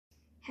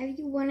Have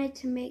you wanted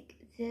to make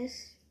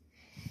this?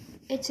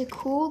 It's a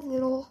cool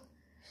little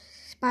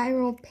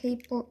spiral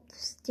paper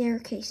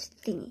staircase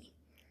thingy.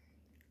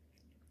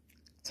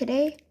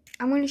 Today,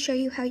 I'm going to show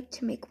you how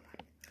to make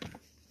one.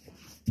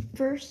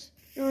 First,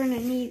 you're going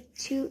to need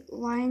 2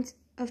 lines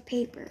of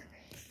paper.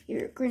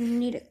 You're going to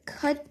need to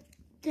cut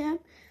them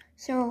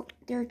so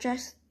they're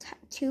just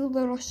 2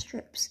 little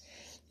strips.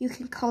 You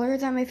can color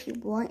them if you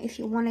want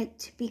it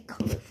to be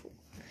colorful.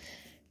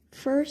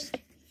 First,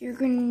 you're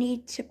going to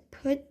need to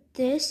put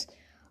this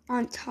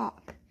on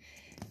top.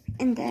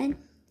 And then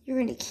you're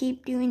going to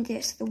keep doing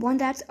this. The one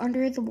that's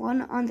under the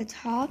one on the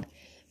top,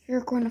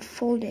 you're going to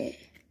fold it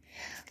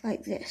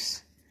like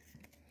this.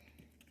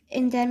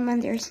 And then when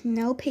there's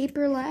no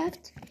paper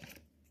left,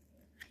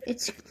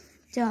 it's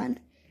done.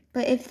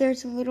 But if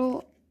there's a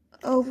little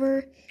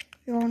over,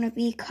 you're going to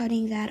be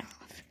cutting that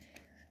off.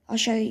 I'll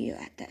show you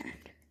at the end.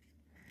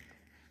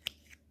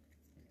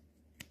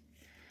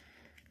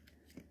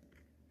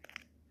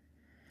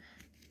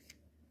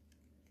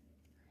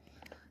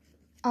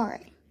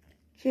 Alright,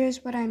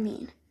 here's what I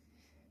mean.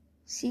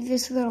 See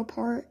this little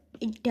part?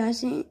 It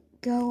doesn't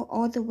go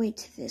all the way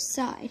to this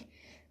side.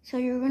 So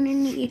you're going to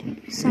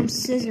need some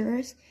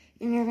scissors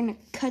and you're going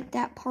to cut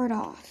that part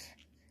off.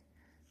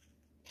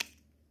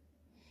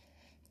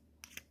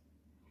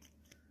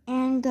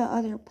 And the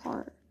other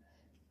part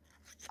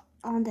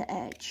on the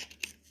edge.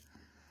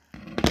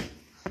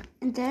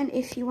 And then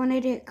if you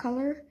wanted it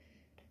colored,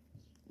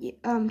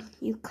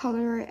 you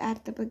color it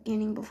at the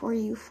beginning before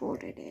you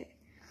folded it.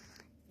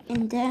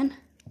 And then,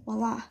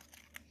 voila,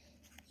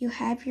 you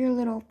have your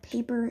little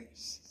paper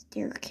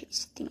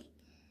staircase thing.